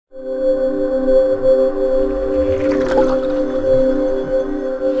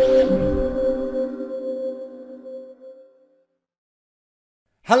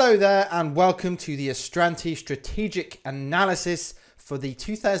Hello there and welcome to the Astranti strategic analysis for the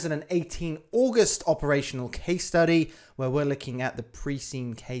 2018 August operational case study, where we're looking at the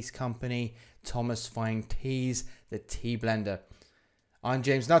pre-seen case company Thomas Fine Teas, the tea blender. I'm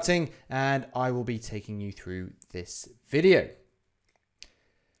James Nutting and I will be taking you through this video.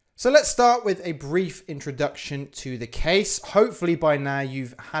 So let's start with a brief introduction to the case. Hopefully by now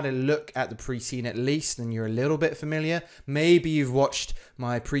you've had a look at the pre-seen at least and you're a little bit familiar. Maybe you've watched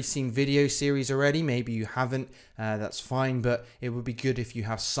my pre-seen video series already, maybe you haven't, that's fine, but it would be good if you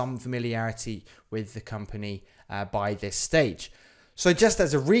have some familiarity with the company by this stage. So just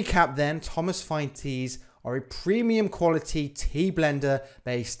as a recap then, Thomas Fine Teas are a premium quality tea blender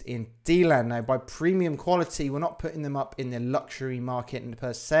based in D-land. Now by premium quality, we're not putting them up in the luxury market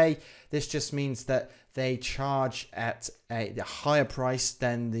per se. This just means that they charge at a higher price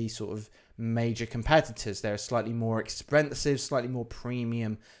than the sort of major competitors. They're slightly more expensive, slightly more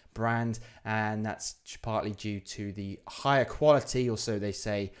premium brand, and that's partly due to the higher quality, or so they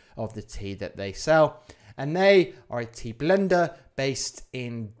say, of the tea that they sell. And they are a tea blender based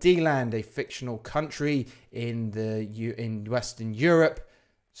in D-land, a fictional country in Western Europe,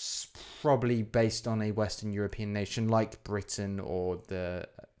 probably based on a Western European nation like Britain or the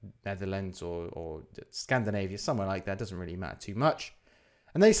Netherlands or Scandinavia, somewhere like that. Doesn't really matter too much.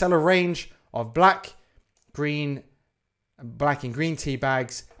 And they sell a range of black and green tea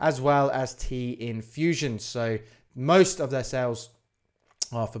bags, as well as tea infusions. So most of their sales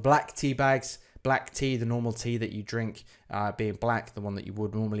are for black tea bags. Black tea, the normal tea that you drink, being black, the one that you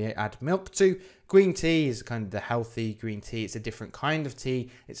would normally add milk to. Green tea is kind of the healthy green tea. It's a different kind of tea.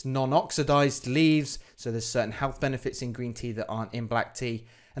 It's non-oxidized leaves, so there's certain health benefits in green tea that aren't in black tea.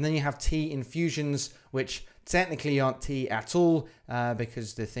 And then you have tea infusions, which technically aren't tea at all,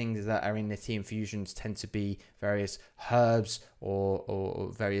 because the things that are in the tea infusions tend to be various herbs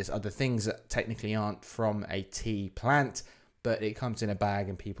or various other things that technically aren't from a tea plant, but it comes in a bag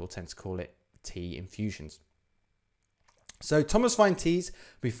and people tend to call it tea infusions. So Thomas Fine Teas,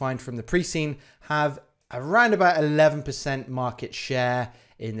 we find from the pre-seen, have around about 11% market share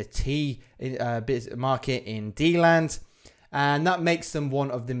in the tea market in D-land, and that makes them one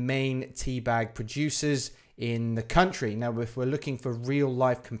of the main tea bag producers in the country. Now, if we're looking for real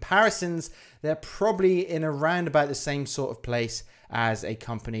life comparisons, they're probably in around about the same sort of place as a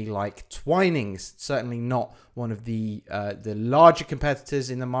company like Twinings. Certainly not one of the larger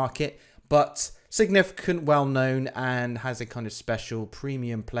competitors in the market, but significant, well-known, and has a kind of special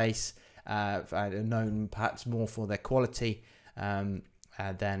premium place, known perhaps more for their quality than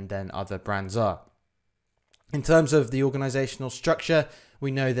other brands are. In terms of the organizational structure,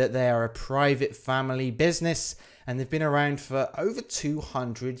 we know that they are a private family business and they've been around for over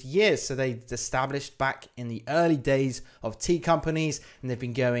 200 years. So they established back in the early days of tea companies and they've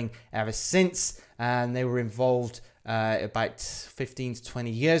been going ever since. And they were involved about 15 to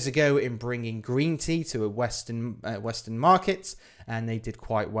 20 years ago in bringing green tea to a Western markets, and they did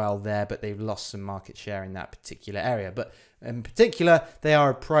quite well there, but they've lost some market share in that particular area. But in particular, they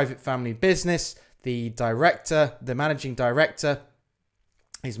are a private family business. The managing director,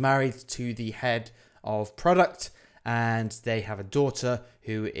 is married to the head of product, and they have a daughter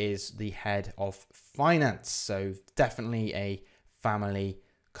who is the head of finance. So definitely a family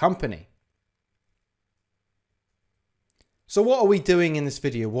company. So what are we doing in this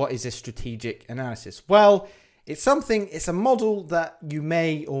video? What is this strategic analysis? Well, it's a model that you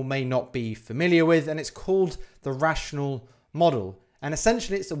may or may not be familiar with, and it's called the rational model. And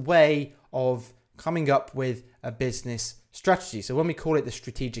essentially it's a way of coming up with a business strategy. So when we call it the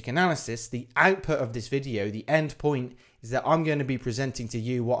strategic analysis, the output of this video, the end point, is that I'm going to be presenting to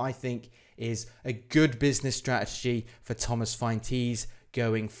you what I think is a good business strategy for Thomas Fine Teas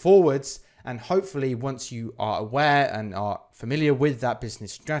going forwards. And hopefully once you are aware and are familiar with that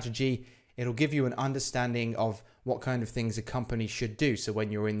business strategy, it'll give you an understanding of what kind of things a company should do. So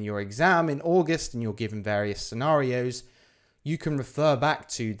when you're in your exam in August and you're given various scenarios, you can refer back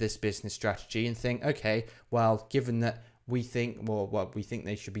to this business strategy and think, okay, well, given that we think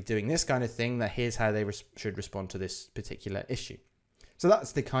they should be doing this kind of thing, that here's how they should respond to this particular issue. So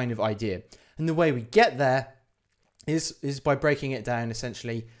that's the kind of idea. And the way we get there is by breaking it down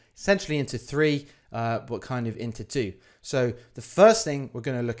essentially into three, but kind of into two. So the first thing we're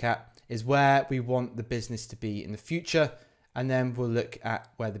going to look at is where we want the business to be in the future. And then we'll look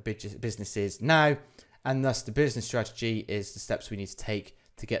at where the business is now. And thus the business strategy is the steps we need to take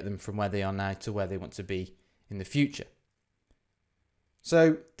to get them from where they are now to where they want to be in the future.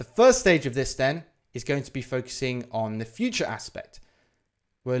 So the first stage of this then is going to be focusing on the future aspect.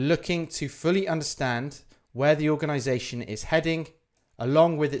 We're looking to fully understand where the organization is heading,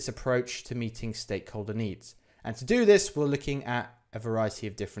 along with its approach to meeting stakeholder needs. And to do this, we're looking at a variety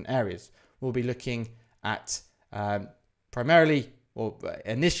of different areas. We'll be looking at primarily, or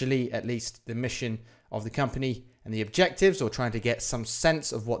initially at least, the mission of the company and the objectives, or trying to get some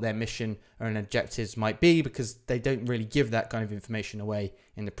sense of what their mission and objectives might be, because they don't really give that kind of information away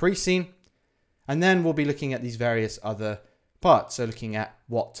in the pre-scene. And then we'll be looking at these various other parts. So looking at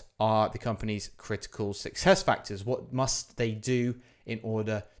what are the company's critical success factors, what must they do in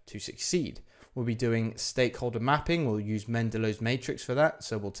order to succeed. We'll be doing stakeholder mapping. We'll use Mendelow's matrix for that.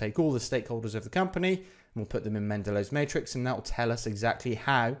 So we'll take all the stakeholders of the company and we'll put them in Mendelow's matrix, and that will tell us exactly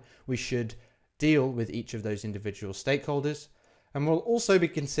how we should deal with each of those individual stakeholders. And we'll also be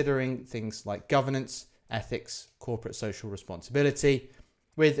considering things like governance, ethics, corporate social responsibility,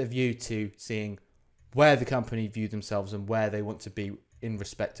 with a view to seeing where the company view themselves and where they want to be in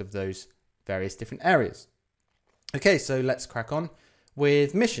respect of those various different areas. Okay, so let's crack on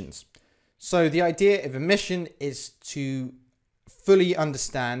with missions. So the idea of a mission is to fully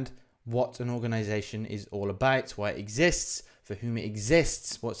understand what an organization is all about, why it exists, for whom it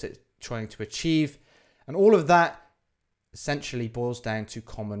exists, what's it trying to achieve, and all of that essentially boils down to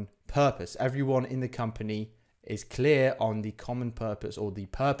common purpose. Everyone in the company is clear on the common purpose, or the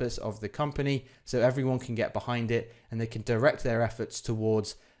purpose of the company, so everyone can get behind it and they can direct their efforts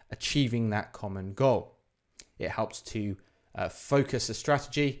towards achieving that common goal. It helps to focus a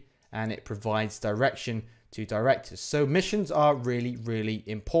strategy, and it provides direction to directors. So missions are really, really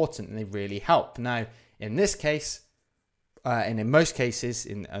important, and they really help. Now, in this case, and in most cases,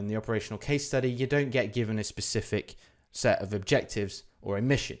 in the operational case study, you don't get given a specific set of objectives or a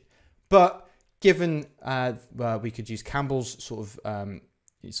mission. But given, we could use Campbell's sort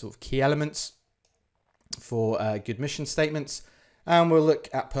of key elements for good mission statements, and we'll look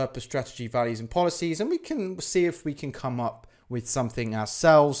at purpose, strategy, values, and policies, and we can see if we can come up with something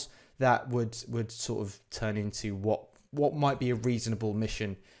ourselves that would sort of turn into what might be a reasonable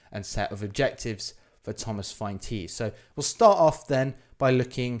mission and set of objectives for Thomas Fine-Tees. So we'll start off then by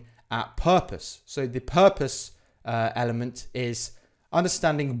looking at purpose. So the purpose element is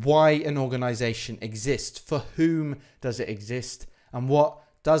understanding why an organization exists, for whom does it exist, and what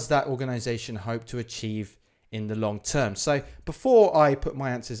does that organization hope to achieve in the long term. So before I put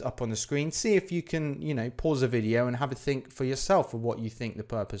my answers up on the screen, see if you can, pause the video and have a think for yourself of what you think the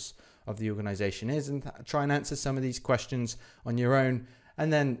purpose of the organization is, and try and answer some of these questions on your own.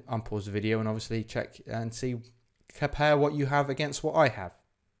 And then unpause the video and obviously check and compare what you have against what I have.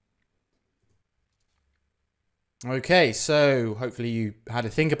 Okay, so hopefully you had a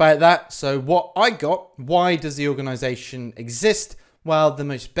think about that. So what I got, why does the organization exist? Well, the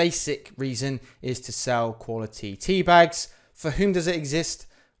most basic reason is to sell quality tea bags. For whom does it exist?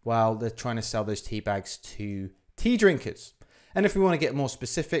 Well, they're trying to sell those tea bags to tea drinkers. And if we want to get more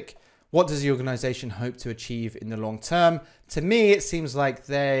specific, what does the organization hope to achieve in the long term? To me, it seems like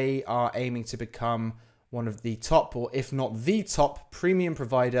they are aiming to become one of the top, or if not the top, premium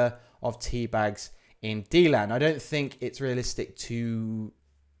provider of tea bags in D-Land. I don't think it's realistic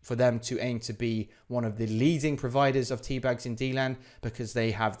for them to aim to be one of the leading providers of tea bags in D-Land, because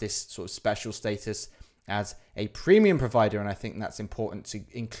they have this sort of special status as a premium provider, and I think that's important to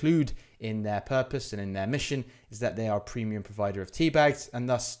include in their purpose and in their mission, is that they are a premium provider of tea bags, and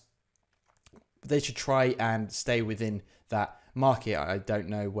thus they should try and stay within that market. I don't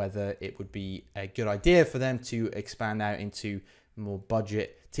know whether it would be a good idea for them to expand out into more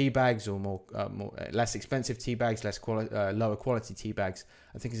budget tea bags, or less expensive tea bags, lower quality tea bags.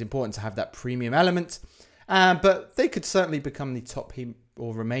 I think it's important to have that premium element, but they could certainly become the top,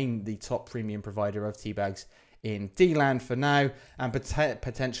 or remain the top premium provider of tea bags in D-Land for now, and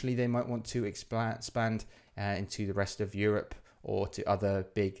potentially they might want to expand into the rest of Europe or to other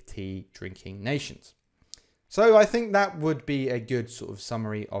big tea drinking nations. So I think that would be a good sort of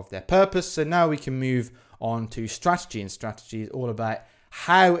summary of their purpose. So now we can move on to strategy, and strategy is all about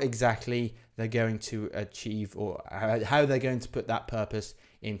how exactly they're going to achieve, or how they're going to put that purpose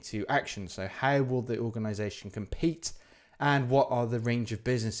into action. So how will the organization compete, and what are the range of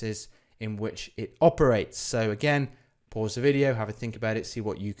businesses in which it operates? So again, pause the video, have a think about it, see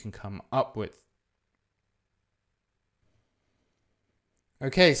what you can come up with.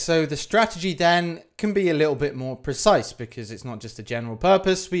 Okay, so the strategy then can be a little bit more precise, because it's not just a general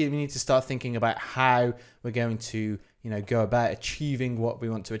purpose. We need to start thinking about how we're going to, go about achieving what we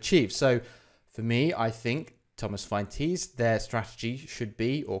want to achieve. So for me, I think Thomas Fine-Tees, their strategy should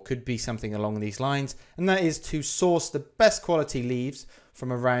be, or could be, something along these lines, and that is to source the best quality leaves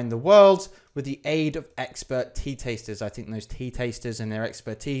from around the world with the aid of expert tea tasters. I think those tea tasters and their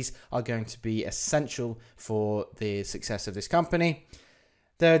expertise are going to be essential for the success of this company.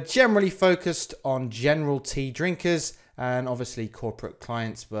 They're generally focused on general tea drinkers and obviously corporate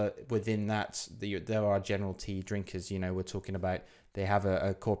clients, but within that, there are general tea drinkers. You know, we're talking about they have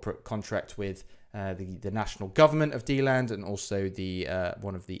a corporate contract with the national government of D-Land and also the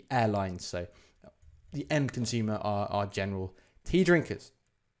one of the airlines. So the end consumer are general tea drinkers.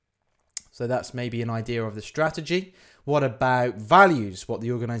 So that's maybe an idea of the strategy. What about values? What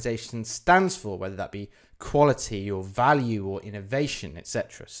the organization stands for, whether that be quality or value or innovation,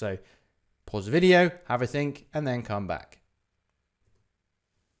 etc. So pause the video, have a think, and then come back.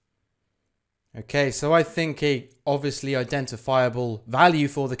 Okay, so I think a obviously identifiable value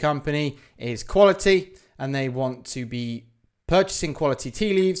for the company is quality, and they want to be purchasing quality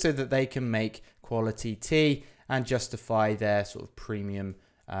tea leaves so that they can make quality tea and justify their sort of premium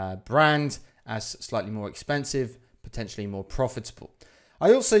brand as slightly more expensive, potentially more profitable.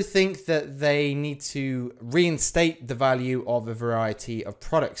 I also think that they need to reinstate the value of a variety of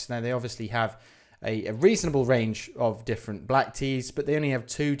products. Now, they obviously have a reasonable range of different black teas, but they only have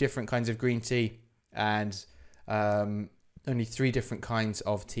 2 different kinds of green tea and only 3 different kinds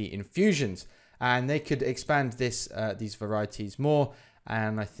of tea infusions. And they could expand these varieties more.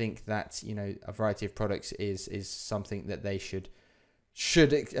 And I think that, you know, a variety of products is something that they should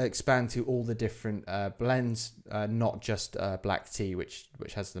expand to all the different blends, not just black tea, which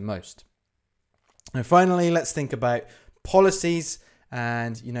has the most. And finally, let's think about policies.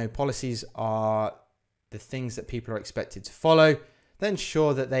 And, you know, policies are the things that people are expected to follow. Then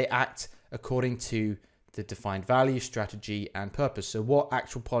ensure that they act according to the defined value, strategy, and purpose. So what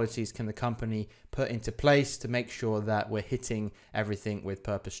actual policies can the company put into place to make sure that we're hitting everything with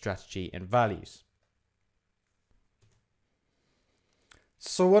purpose, strategy, and values?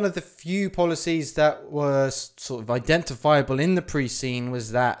 So one of the few policies that was sort of identifiable in the pre-scene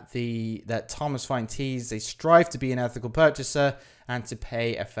was that Thomas Fine Teas, they strive to be an ethical purchaser and to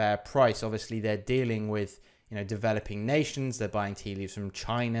pay a fair price. Obviously, they're dealing with, you know, developing nations. They're buying tea leaves from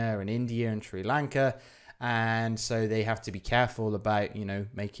China and India and Sri Lanka. And so they have to be careful about, you know,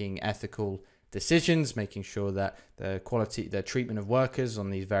 making ethical decisions, making sure that the treatment of workers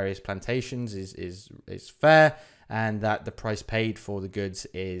on these various plantations is fair, and that the price paid for the goods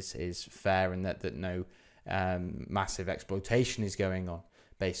is fair, and that no massive exploitation is going on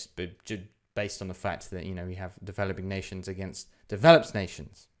based on the fact that, you know, we have developing nations against developed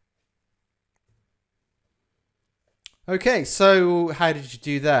nations. Okay, so how did you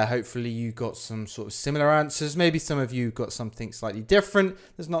do there? Hopefully you got some sort of similar answers. Maybe some of you got something slightly different.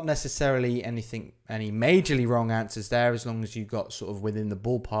 There's not necessarily any majorly wrong answers there, as long as you got sort of within the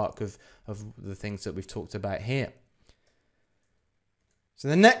ballpark of the things that we've talked about here. So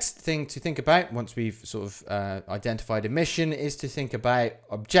the next thing to think about, once we've sort of identified a mission, is to think about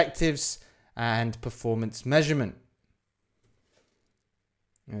objectives and performance measurement.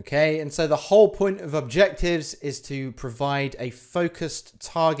 Okay, and so the whole point of objectives is to provide a focused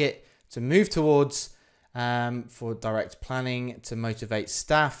target to move towards for direct planning, to motivate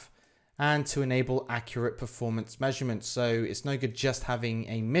staff, and to enable accurate performance measurement. So it's no good just having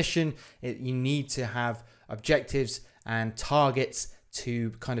a mission. You need to have objectives and targets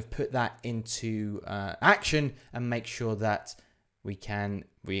to kind of put that into action and make sure that we can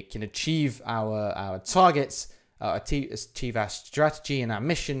achieve our targets, achieve our strategy and our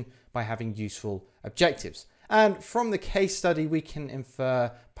mission by having useful objectives. And from the case study, we can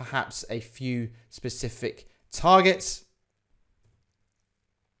infer perhaps a few specific targets.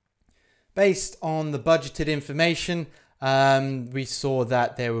 Based on the budgeted information, we saw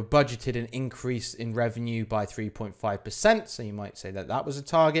that they were budgeted an increase in revenue by 3.5%. So you might say that that was a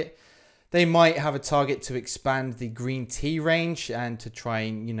target. They might have a target to expand the green tea range and to try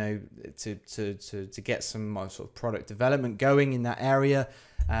and, you know, to get some sort of product development going in that area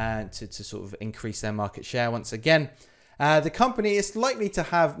and to sort of increase their market share once again. The company is likely to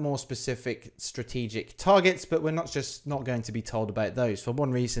have more specific strategic targets, but we're not going to be told about those. For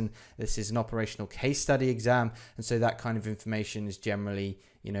one reason, this is an operational case study exam, and so that kind of information is generally,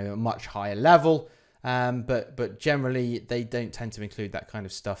 you know, a much higher level. But generally, they don't tend to include that kind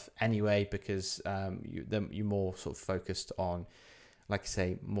of stuff anyway, because you're more sort of focused on, like I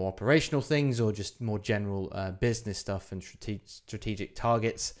say, more operational things or just more general business stuff, and strategic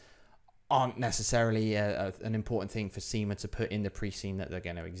targets aren't necessarily an important thing for CIMA to put in the pre-scene that they're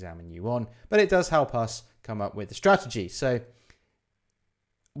going to examine you on, but it does help us come up with a strategy. So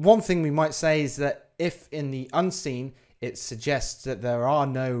one thing we might say is that if in the unseen, it suggests that there are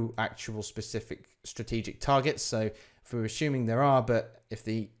no actual specific strategic targets. So if we're assuming there are, but if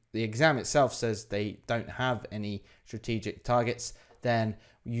the exam itself says they don't have any strategic targets, then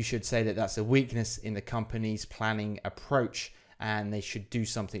you should say that that's a weakness in the company's planning approach. and they should do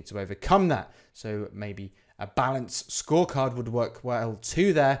something to overcome that. So maybe a balanced scorecard would work well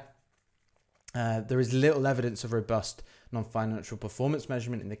too there. There is little evidence of robust non-financial performance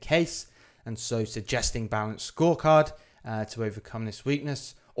measurement in the case, and so suggesting balanced scorecard to overcome this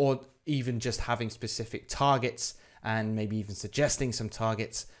weakness, or even just having specific targets and maybe even suggesting some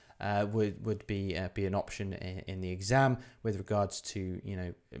targets would be an option in the exam with regards to, you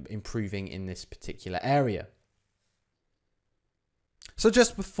know, improving in this particular area. So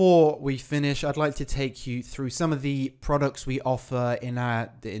just before we finish, I'd like to take you through some of the products we offer in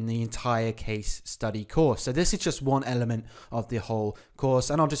the entire case study course. So this is just one element of the whole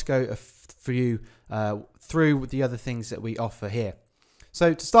course, and I'll just go through the other things that we offer here.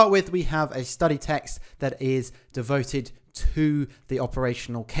 So to start with, we have a study text that is devoted to the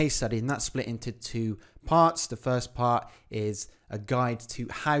operational case study, and that's split into two parts. The first part is a guide to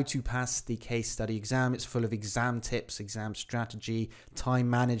how to pass the case study exam. It's full of exam tips, exam strategy, time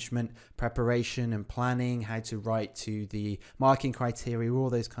management, preparation and planning, how to write to the marking criteria, all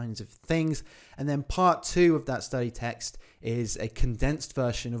those kinds of things. And then part two of that study text is a condensed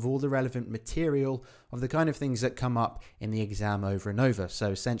version of all the relevant material of the kind of things that come up in the exam over and over.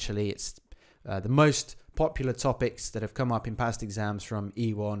 So essentially it's the most popular topics that have come up in past exams from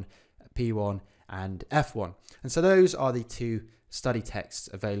E1, P1 and F1. And so those are the two study texts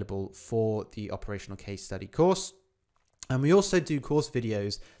available for the operational case study course. And we also do course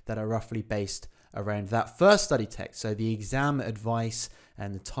videos that are roughly based around that first study text. So the exam advice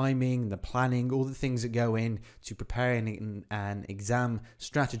and the timing, the planning, all the things that go in to preparing an exam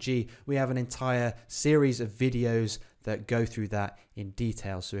strategy. We have an entire series of videos that go through that in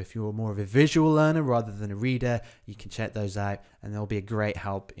detail. So if you're more of a visual learner rather than a reader, you can check those out, and they'll be a great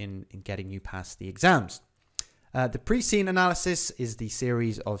help in getting you past the exams. The pre-scene analysis is the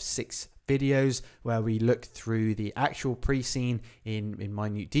series of 6 videos where we look through the actual pre-scene in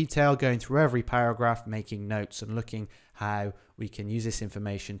minute detail, going through every paragraph, making notes and looking how we can use this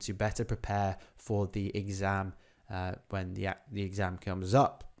information to better prepare for the exam when the exam comes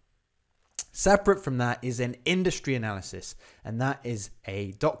up. Separate from that is an industry analysis, and that is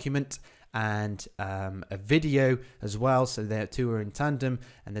a document and a video as well. So the two are in tandem,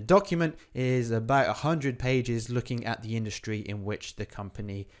 and the document is about 100 pages looking at the industry in which the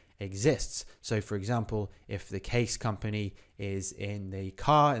company exists. So for example, if the case company is in the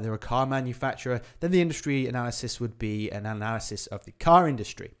car and they're a car manufacturer, then the industry analysis would be an analysis of the car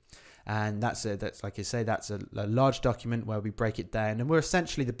industry. And that's like I say, that's a large document where we break it down, and we're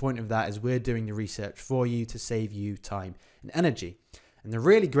essentially, the point of that is we're doing the research for you to save you time and energy. And the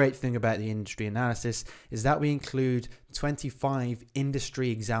really great thing about the industry analysis is that we include 25 industry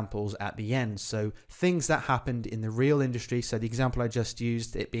examples at the end. So things that happened in the real industry. So the example I just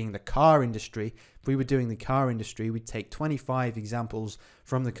used, it being the car industry. If we were doing the car industry, we'd take 25 examples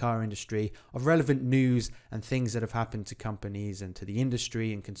from the car industry of relevant news and things that have happened to companies and to the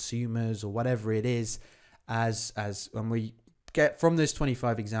industry and consumers or whatever it is. As when we get from those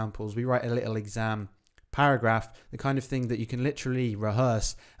 25 examples, we write a little exam paragraph, the kind of thing that you can literally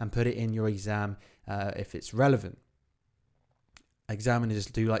rehearse and put it in your exam if it's relevant. Examiners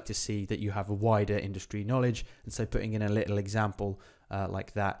do like to see that you have a wider industry knowledge, and so putting in a little example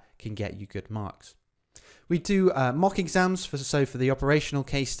like that can get you good marks. We do mock exams. For the operational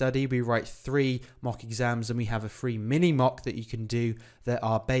case study, we write 3 mock exams, and we have a free mini mock that you can do that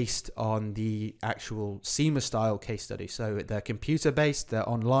are based on the actual CIMA style case study. So they're computer based, they're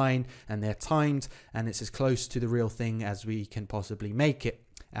online, and they're timed, and it's as close to the real thing as we can possibly make it.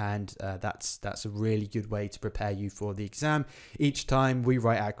 And that's a really good way to prepare you for the exam. Each time we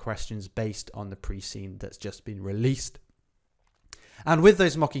write our questions based on the pre-scene that's just been released. And with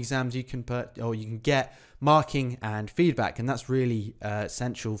those mock exams, you can get marking and feedback, and that's really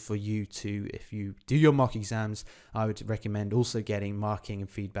essential for you to, if you do your mock exams, I would recommend also getting marking and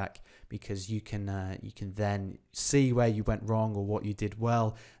feedback, because you can then see where you went wrong or what you did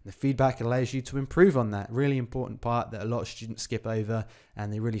well. And the feedback allows you to improve on that. Really important part that a lot of students skip over,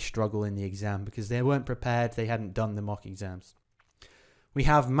 and they really struggle in the exam because they weren't prepared, they hadn't done the mock exams. We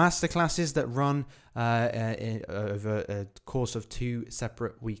have masterclasses that run over a course of 2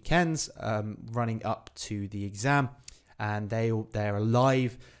 separate weekends, running up to the exam, and they're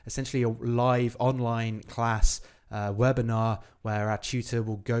essentially a live online class webinar where our tutor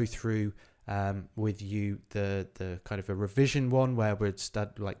will go through with you the kind of a revision one where we're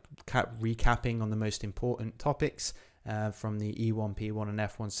recapping on the most important topics from the E1, P1 and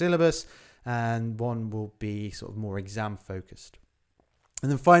F1 syllabus, and one will be sort of more exam focused. And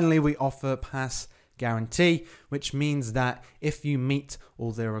then finally, we offer pass guarantee, which means that if you meet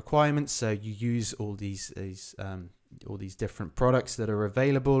all the requirements, so you use all these all these different products that are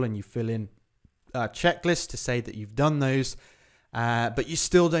available, and you fill in a checklist to say that you've done those, but you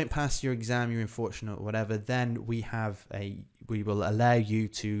still don't pass your exam, you're unfortunate or whatever, then we will allow you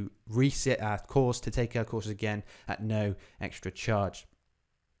to reset our course, to take our course again at no extra charge.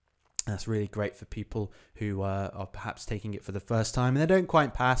 That's really great for people who are perhaps taking it for the first time and they don't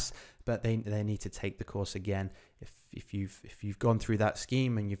quite pass, but they need to take the course again. If you've gone through that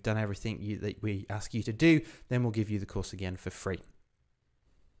scheme and you've done everything that we ask you to do, then we'll give you the course again for free.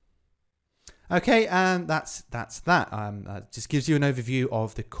 Okay, and that's that. Just gives you an overview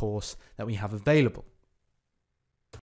of the course that we have available.